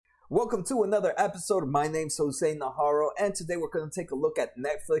Welcome to another episode. My name's Jose Najarro, and today we're going to take a look at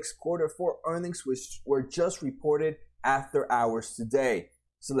Netflix Q4 earnings, which were just reported after hours today.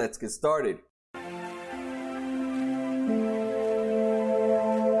 So let's get started. The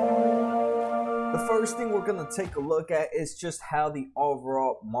first thing we're going to take a look at is just how the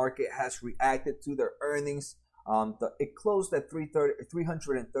overall market has reacted to their earnings. It closed at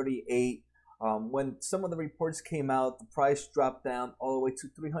 338. When some of the reports came out, the price dropped down all the way to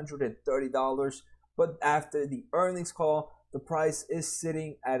 $330. But after the earnings call, the price is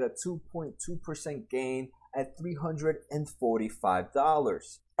sitting at a 2.2% gain at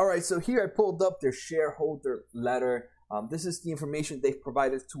 $345. All right, so here I pulled up their shareholder letter. This is the information they've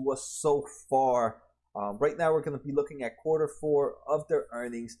provided to us so far. Right now, we're going to be looking at Q4 of their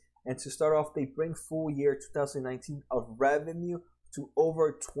earnings. And to start off, they bring full year 2019 of revenue to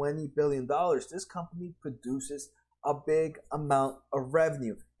over $20 billion. This company produces a big amount of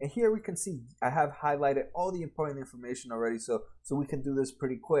revenue. And here we can see, I have highlighted all the important information already, so we can do this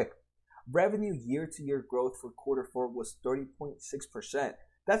pretty quick. Revenue year-to-year growth for Q4 was 30.6%.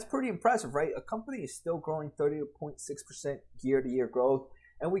 That's pretty impressive, right? A company is still growing 30.6% year-to-year growth.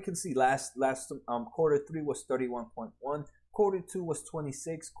 And we can see last Q3 was 31.1. Q2 was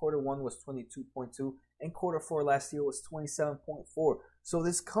 26, Q1 was 22.2, and Q4 last year was 27.4. So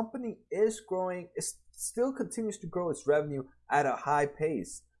this company is growing, it still continues to grow its revenue at a high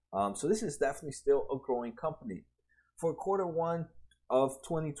pace. So this is definitely still a growing company. For Q1 of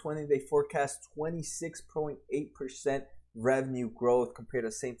 2020, they forecast 26.8% revenue growth compared to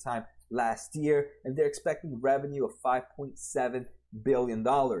the same time last year, and they're expecting revenue of $5.7 billion.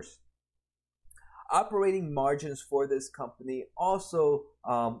 Operating margins for this company also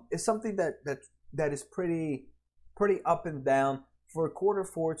is something that is pretty up and down. For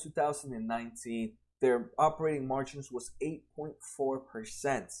Q4 2019, their operating margins was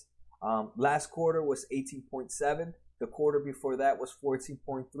 8.4%. Last quarter was 18.7%. The quarter before that was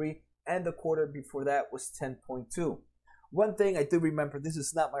 14.3%, and the quarter before that was 10.2%. One thing I do remember, this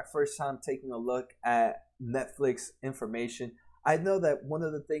is not my first time taking a look at Netflix information. I know that one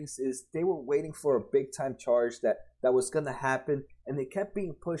of the things is they were waiting for a big time charge that was going to happen, and they kept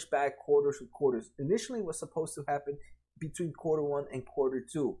being pushed back quarters with quarters. Initially, it was supposed to happen between Q1 and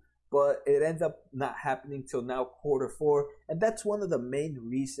Q2, but it ended up not happening till now Q4, and that's one of the main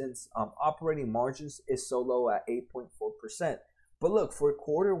reasons operating margins is so low at 8.4%. But look, for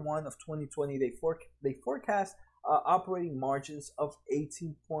Q1 of 2020, they forecast operating margins of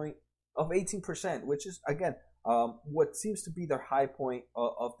 18%, which is again what seems to be their high point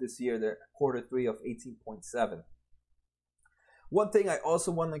of this year, their Q3 of 18.7. One thing I also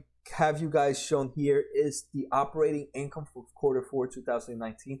want to have you guys shown here is the operating income for Q4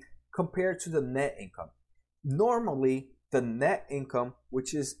 2019 compared to the net income. Normally, the net income,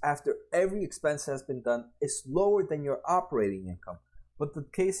 which is after every expense has been done, is lower than your operating income. But the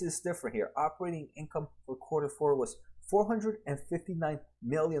case is different here. Operating income for Q4 was $459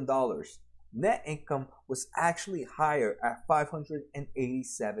 million. Net income was actually higher at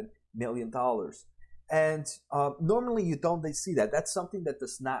 $587 million. And normally you don't see that. That's something that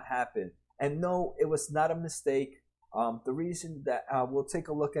does not happen. And no, it was not a mistake. The reason that we'll take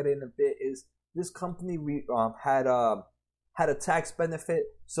a look at it in a bit is this company had a tax benefit,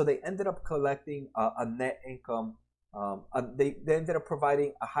 so they ended up collecting a net income. They ended up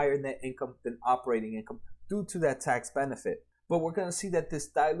providing a higher net income than operating income due to that tax benefit. But we're going to see that this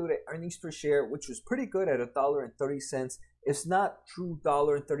diluted earnings per share, which was pretty good at $1.30, is not true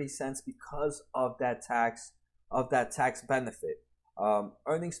 $1.30 because of that tax benefit.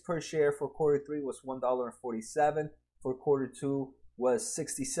 Earnings per share for Q3 was $1.47. For Q2 was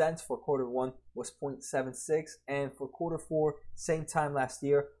 60 cents. For Q1 was 0.76, and for Q4, same time last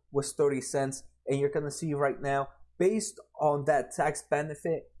year, was 30 cents. And you're going to see right now, based on that tax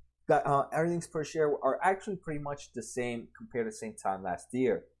benefit, earnings per share are actually pretty much the same compared to the same time last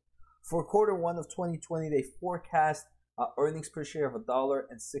year. For Q1 of 2020, they forecast earnings per share of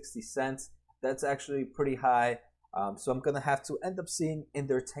 $1.60. That's actually pretty high. So I'm going to have to end up seeing in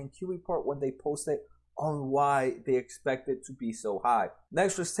their 10Q report when they post it on why they expect it to be so high.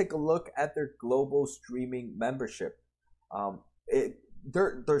 Next, let's take a look at their global streaming membership.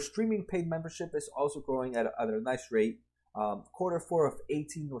 Their streaming paid membership is also growing at a nice rate. Q4 of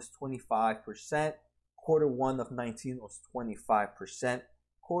 18 was 25%. Q1 of 19 was 25%.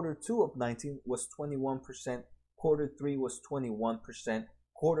 Q2 of 19 was 21%. Q3 was 21%.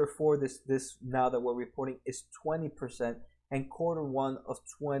 Q4 this now that we're reporting is 20%, and Q1 of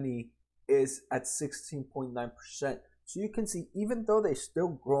 20 is at 16.9%. So you can see, even though they're still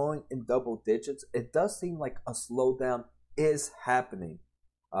growing in double digits, it does seem like a slowdown is happening.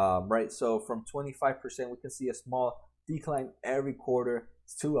 right? So from 25%, we can see a small decline every quarter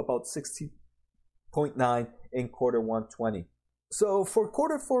to about 16.9 in quarter 120. So for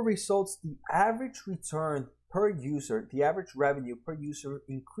quarter four results, the average return per user, the average revenue per user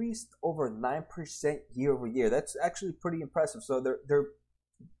increased over 9% year over year. That's actually pretty impressive. So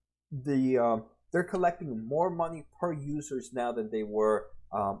they're collecting more money per users now than they were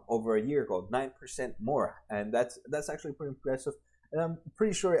over a year ago, 9% more, and that's actually pretty impressive. And I'm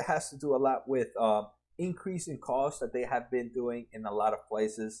pretty sure it has to do a lot with increase in costs that they have been doing in a lot of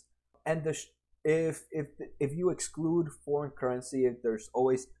places. And if you exclude foreign currency, if there's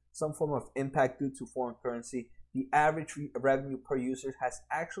always some form of impact due to foreign currency, the average revenue per user has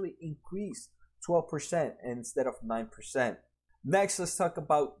actually increased 12% instead of 9%. Next, let's talk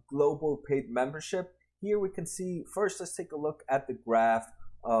about global paid membership. Here we can see, first let's take a look at the graph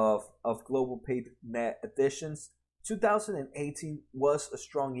of global paid net additions. 2018 was a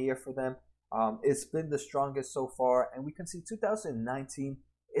strong year for them. It's been the strongest so far, and we can see 2019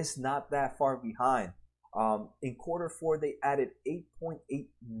 is not that far behind. In quarter four, they added 8.8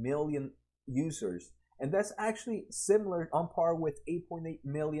 million users, and that's actually similar, on par with 8.8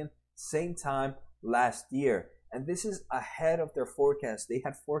 million same time last year. And this is ahead of their forecast. They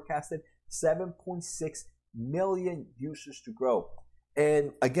had forecasted 7.6 million users to grow.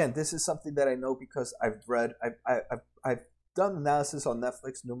 And again, this is something that I know because I've read, I've done analysis on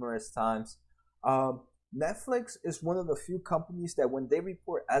Netflix numerous times. Netflix is one of the few companies that when they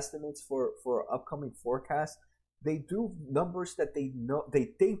report estimates for upcoming forecasts, they do numbers that they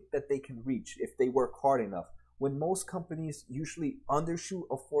think that they can reach if they work hard enough. When most companies usually undershoot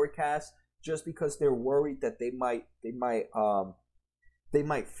a forecast just because they're worried that they might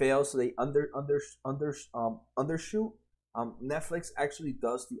fail, so they undershoot. Netflix actually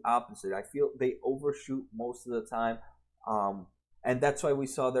does the opposite. I feel they overshoot most of the time. And that's why we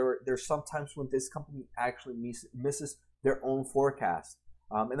saw there's sometimes when this company actually misses their own forecast.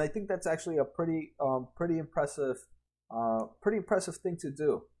 And I think that's actually a pretty impressive thing to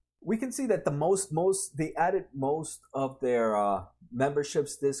do. We can see that they added most of their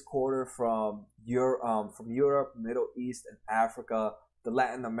memberships this quarter from Europe, Middle East, and Africa, the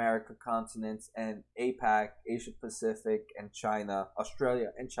Latin America continents, and APAC, Asia Pacific, and China,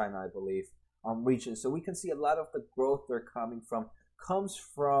 Australia, and China, I believe. Regions. So we can see a lot of the growth they're coming from comes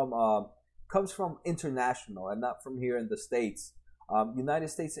from international and not from here in the States. United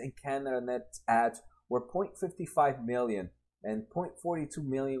States and Canada net adds were 0.55 million and 0.42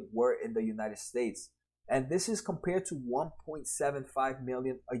 million were in the United States. And this is compared to 1.75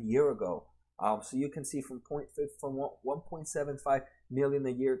 million a year ago. So you can see from 1.75 million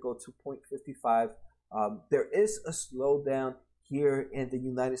a year ago to 0.55. There is a slowdown here in the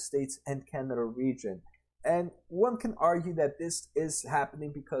United States and Canada region. And one can argue that this is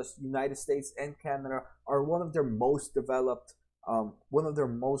happening because United States and Canada are one of their most developed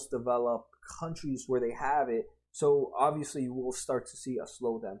countries where they have it. So obviously you will start to see a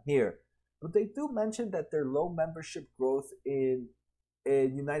slowdown here. But they do mention that their low membership growth in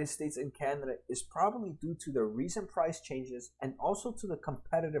United States and Canada is probably due to the recent price changes and also to the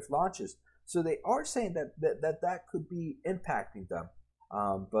competitive launches. So they are saying that could be impacting them,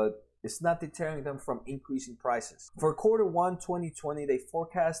 but it's not deterring them from increasing prices. For quarter one 2020, they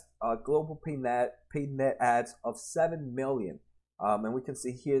forecast global paid net adds of 7 million. And we can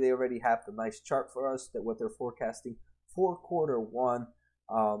see here they already have the nice chart for us that what they're forecasting for quarter one.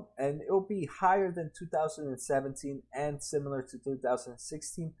 And it will be higher than 2017 and similar to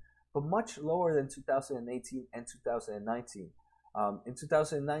 2016, but much lower than 2018 and 2019. In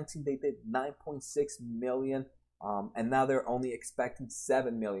 2019, they did 9.6 million, and now they're only expecting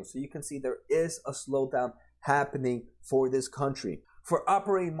 7 million. So you can see there is a slowdown happening for this country. For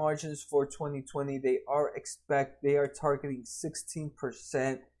operating margins for 2020, they are targeting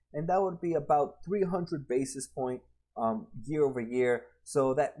 16%, and that would be about 300 basis point year over year.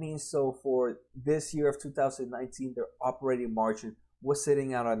 So that means for this year of 2019, their operating margin was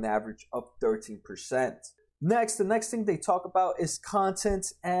sitting at an average of 13%. Next, the next thing they talk about is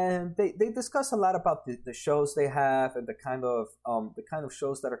content, and they discuss a lot about the shows they have and the kind of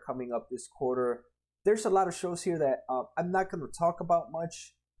shows that are coming up this quarter. There's a lot of shows here that I'm not going to talk about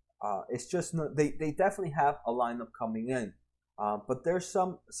much. It's just they definitely have a lineup coming in, but there's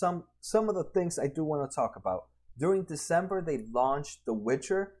some of the things I do want to talk about. During December, they launched The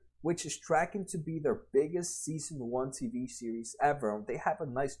Witcher, which is tracking to be their biggest season 1 TV series ever. They have a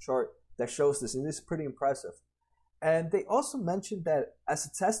nice chart that shows this, and this is pretty impressive. And they also mentioned that as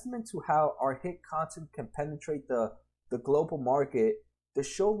a testament to how our hit content can penetrate the global market, the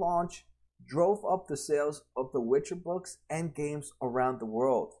show launched drove up the sales of the Witcher books and games around the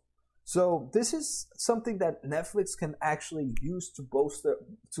world. So this is something that Netflix can actually use to bolster,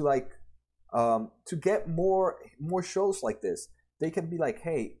 to get more shows like this. They can be like,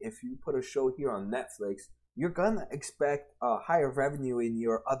 hey, if you put a show here on Netflix, you're gonna expect a higher revenue in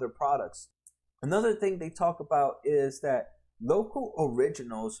your other products. Another thing they talk about is that local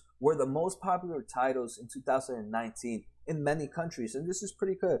originals were the most popular titles in 2019 in many countries, and this is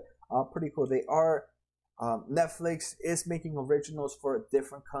pretty good. Pretty cool. They are Netflix is making originals for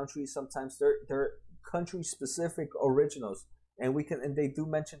different countries. Sometimes they're country specific originals, and they do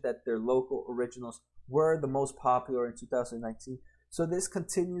mention that their local originals were the most popular in 2019. So this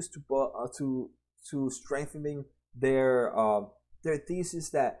continues to strengthening their thesis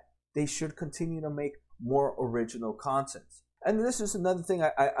that they should continue to make more original content. And this is another thing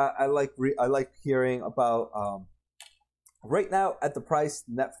I like hearing about. Right now, at the price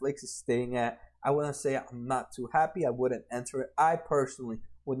Netflix is staying at, I want to say I'm not too happy. I wouldn't enter it. I personally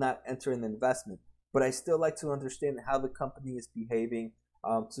would not enter an investment, but I still like to understand how the company is behaving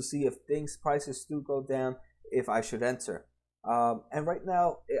to see if prices do go down, if I should enter. And right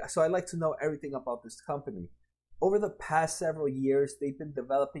now, so I like to know everything about this company. Over the past several years, they've been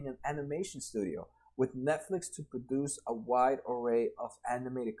developing an animation studio with Netflix to produce a wide array of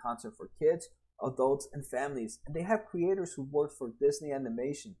animated content for kids, adults, and families. And they have creators who work for Disney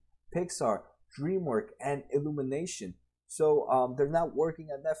Animation, Pixar, DreamWorks, and Illumination. So they're not working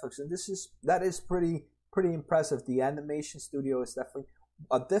at Netflix, and that is pretty impressive. The animation studio is definitely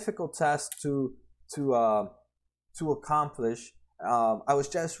a difficult task to accomplish. I was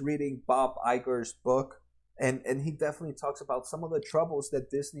just reading Bob Iger's book, and he definitely talks about some of the troubles that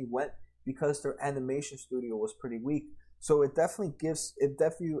Disney went because their animation studio was pretty weak. So it definitely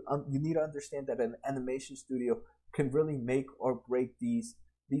you need to understand that an animation studio can really make or break these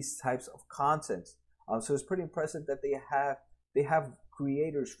types of content. So it's pretty impressive that they have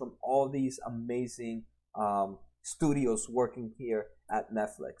creators from all these amazing studios working here at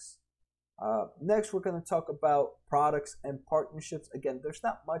Netflix. Next, we're going to talk about products and partnerships. Again, there's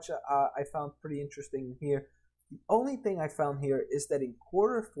not much I found pretty interesting here. The only thing I found here is that in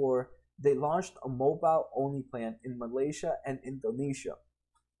Q4, they launched a mobile-only plan in Malaysia and Indonesia.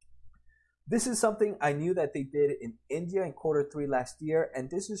 This is something I knew that they did in India in Q3 last year,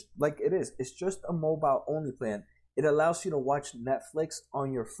 and this is like it is. It's just a mobile-only plan. It allows you to watch Netflix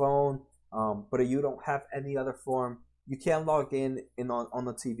on your phone, but you don't have any other form. You can't log in on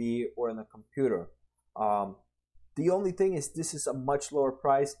the TV or on the computer. The only thing is this is a much lower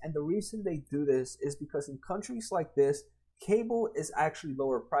price, and the reason they do this is because in countries like this, cable is actually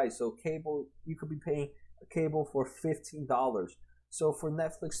lower price. So cable, you could be paying a cable for $15. So for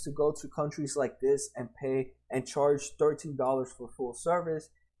Netflix to go to countries like this and pay and charge $13 for full service,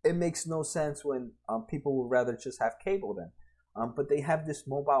 it makes no sense when people would rather just have cable then. But they have this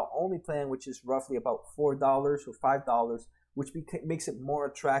mobile only plan, which is roughly about $4 or $5, which makes it more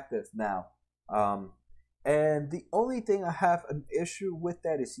attractive now. And the only thing I have an issue with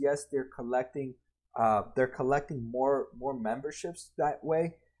that is, yes, they're collecting more memberships that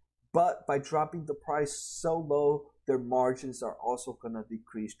way, but by dropping the price so low, their margins are also going to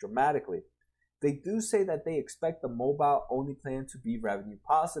decrease dramatically. They do say that they expect the mobile only plan to be revenue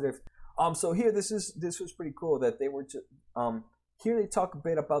positive. So here this was pretty cool that they were here they talk a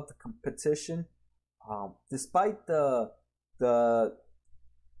bit about the competition. Despite the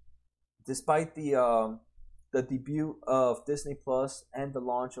debut of Disney Plus and the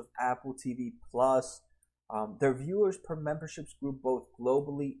launch of Apple TV Plus, their viewers per memberships grew both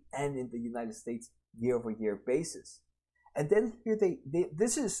globally and in the United States year-over-year basis. And then here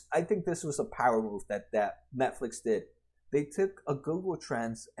I think this was a power move that Netflix did. They took a Google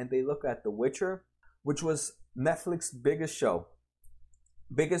Trends and they look at The Witcher, which was Netflix's biggest show,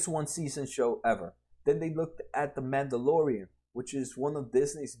 biggest one-season show ever. Then they looked at The Mandalorian, which is one of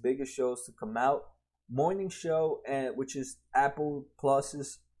Disney's biggest shows to come out, Morning Show, which is Apple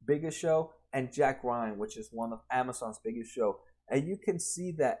Plus's biggest show, and Jack Ryan, which is one of Amazon's biggest show. And you can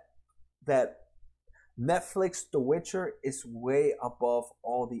see that Netflix The Witcher is way above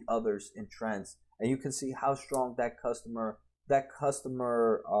all the others in trends, and you can see how strong that customer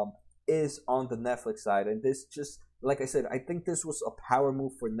is on the Netflix side. And this, just like I said, I think this was a power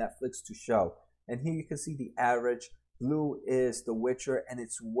move for Netflix to show. And here you can see the average. Blue is The Witcher, and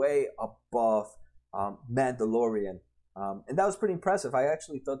it's way above Mandalorian. And that was pretty impressive. I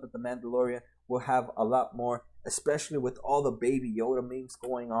actually thought that The Mandalorian will have a lot more, especially with all the Baby Yoda memes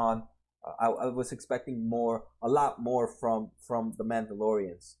going on. I was expecting a lot more from The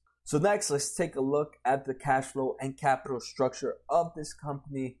Mandalorians. So next, let's take a look at the cash flow and capital structure of this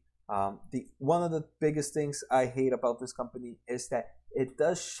company. The one of the biggest things I hate about this company is that it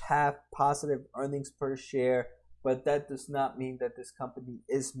does have positive earnings per share, but that does not mean that this company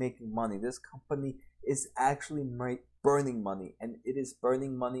is making money. This company is actually burning money, and it is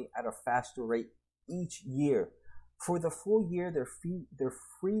burning money at a faster rate each year. For the full year, their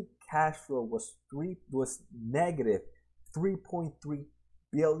free cash flow was negative $3.3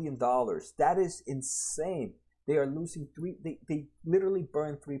 billion. That is insane. They are losing they literally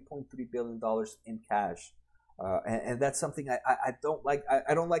burn $3.3 billion in cash, and that's something I don't like.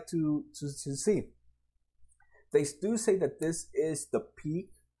 I don't like to see. They do say that this is the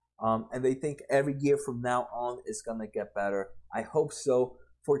peak, and they think every year from now on is gonna get better. I hope so.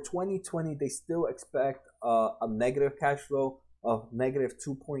 For 2020, they still expect a negative cash flow of negative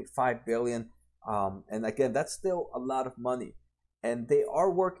 2.5 billion, and again, that's still a lot of money. And they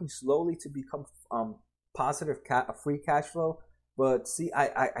are working slowly to become positive free cash flow, but see,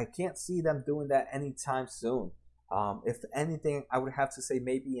 I can't see them doing that anytime soon. If anything, I would have to say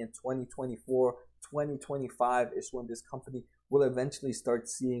maybe in 2024, 2025 is when this company will eventually start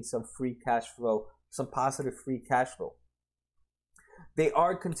seeing some free cash flow, some positive free cash flow. They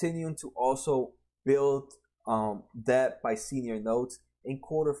are continuing to also build debt by senior notes. In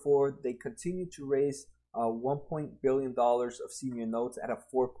quarter four, they continue to raise $1 billion of senior notes at a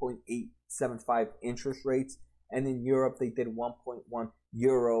 4.875 interest rates, and in Europe they did 1.1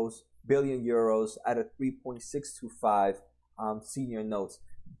 billion euros at a 3.625 senior notes.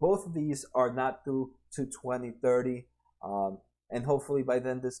 Both of these are not due to 2030, and hopefully by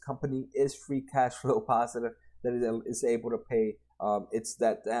then this company is free cash flow positive, that it is able to pay its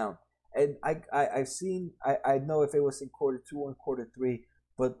debt down. And I've seen, I know if it was in quarter two and quarter three,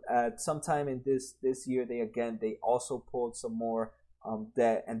 but at sometime in this year they also pulled some more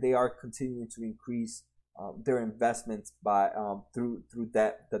debt, and they are continuing to increase their investments by through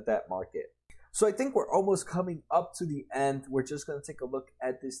the debt market. So I think we're almost coming up to the end. We're just going to take a look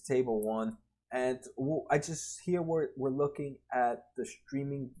at this table one, and we're looking at the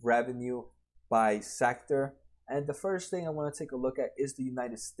streaming revenue by sector. And the first thing I want to take a look at is the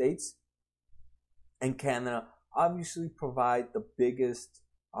United States and Canada. Obviously provide the biggest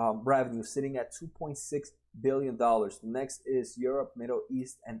revenue, sitting at $2.6 billion. Next is Europe, Middle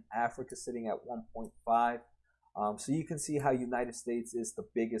East, and Africa, sitting at 1.5. So you can see how United States is the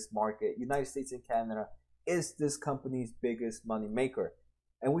biggest market. United States and Canada is this company's biggest money maker.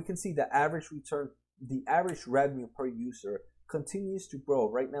 And we can see the average revenue per user continues to grow.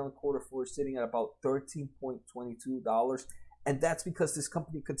 Right now in quarter four, sitting at about $13.22. And that's because this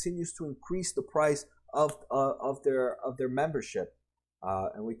company continues to increase the price of their membership.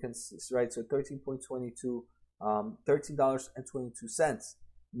 And we can see, right, so $13.22, $13.22.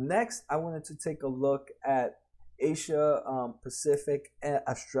 Next, I wanted to take a look at Asia, Pacific,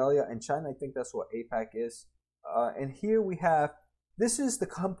 Australia, and China. I think that's what APAC is. And here we have, these are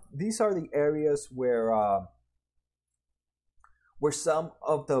the areas where some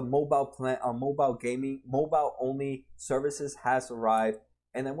of the mobile gaming, mobile only services has arrived.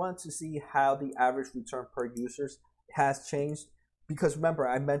 And I wanted to see how the average return per users has changed. Because remember,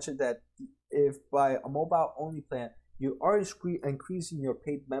 I mentioned that if by a mobile only plan, you are increasing your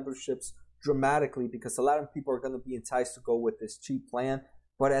paid memberships dramatically, because a lot of people are going to be enticed to go with this cheap plan.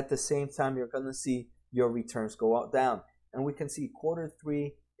 But at the same time, you're going to see your returns go down. And we can see quarter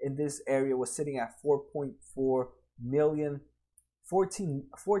three in this area was sitting at 4.4 million,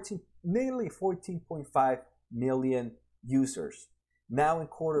 nearly 14.5 million users. Now in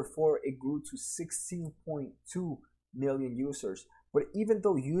quarter four, it grew to 16.2 million users. But even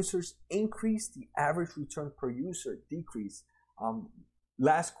though users increased, the average return per user decreased.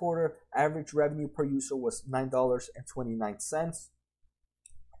 Last quarter, average revenue per user was $9.29.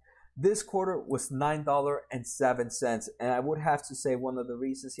 This quarter was $9.07. And I would have to say one of the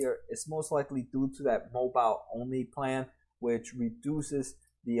reasons here is most likely due to that mobile only plan, which reduces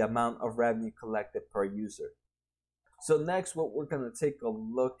the amount of revenue collected per user. So next, what we're going to take a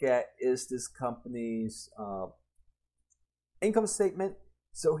look at is this company's income statement.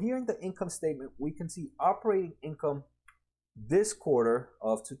 So here in the income statement, we can see operating income this quarter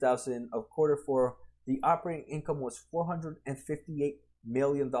of quarter four. The operating income was $458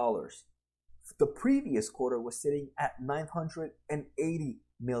 million. The previous quarter was sitting at $980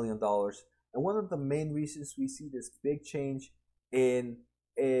 million. And one of the main reasons we see this big change in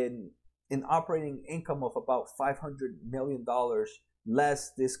operating income of about $500 million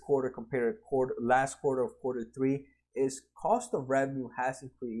less this quarter compared to last quarter of quarter three is cost of revenue has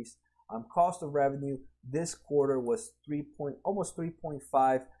increased. Cost of revenue this quarter was almost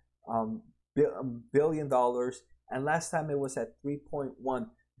 $3.5 billion, and last time it was at $3.1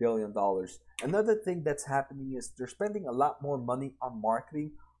 billion. Another thing that's happening is they're spending a lot more money on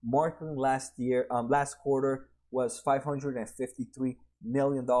marketing. Marketing last quarter was $553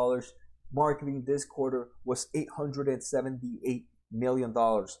 million. Marketing this quarter was $878 million.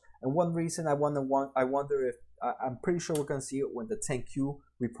 And one reason I wonder if I'm pretty sure we're going to see it when the 10Q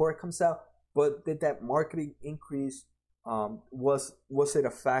report comes out. But did that marketing increase? Was it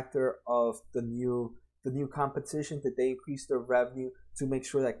a factor of the new competition? Did they increase their revenue to make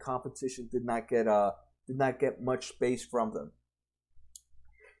sure that competition did not get much space from them?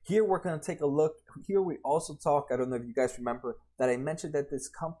 Here we're going to take a look. Here we also talk, I don't know if you guys remember, that I mentioned that this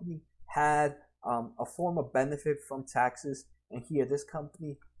company had a form of benefit from taxes. And here this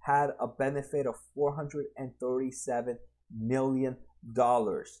company had a benefit of $437 million.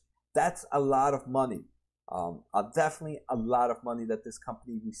 That's a lot of money. Definitely a lot of money that this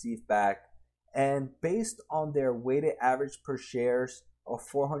company received back. And based on their weighted average per shares of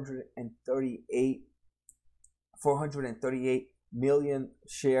 438 million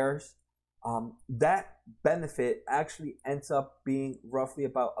shares, that benefit actually ends up being roughly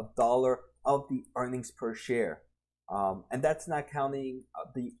about $1 of the earnings per share. And that's not counting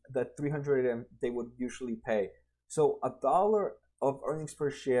the 300 they would usually pay. So $1 of earnings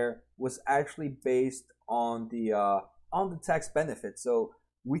per share was actually based on the tax benefit. So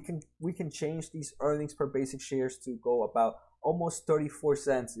we can change these earnings per basic shares to go about almost 34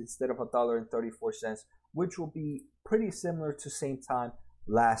 cents instead of $1.34, which will be pretty similar to same time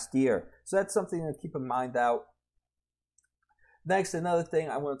last year. So that's something to keep in mind out. Next, another thing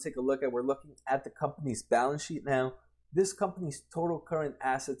I want to take a look at, we're looking at the company's balance sheet now. This company's total current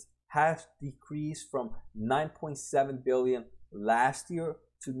assets has decreased from $9.7 billion last year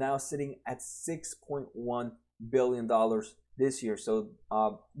to now sitting at $6.1 billion this year. So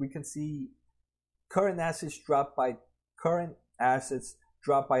we can see current assets dropped by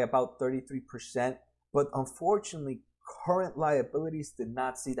about 33%, but unfortunately current liabilities did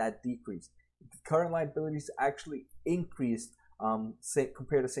not see that decrease. Current liabilities actually increased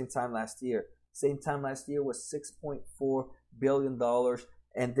compared to same time last year. Same time last year was $6.4 billion,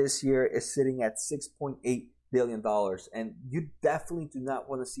 and this year is sitting at $6.8 billion. And you definitely do not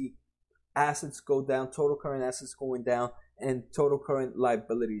want to see assets go down, total current assets going down, and total current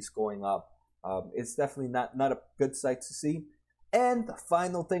liabilities going up. It's definitely not a good sight to see. And the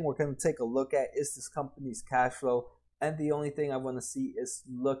final thing we're going to take a look at is this company's cash flow. And the only thing I want to see is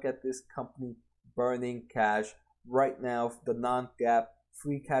look at this company burning cash. Right now, the non-GAAP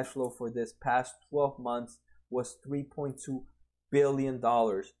free cash flow for this past 12 months was $3.2 billion.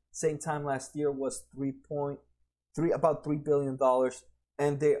 Same time last year was about $3 billion.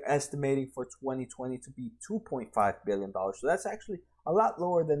 And they're estimating for 2020 to be $2.5 billion. So that's actually a lot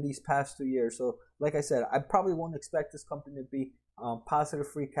lower than these past 2 years. So like I said, I probably won't expect this company to be positive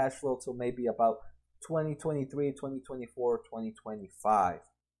free cash flow till maybe about 2023, 2024, 2025.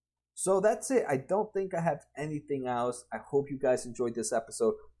 So that's it. I don't think I have anything else. I hope you guys enjoyed this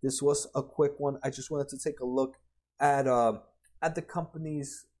episode. This was a quick one. I just wanted to take a look at the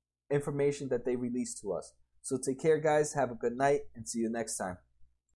company's information that they released to us. So take care, guys. Have a good night and see you next time.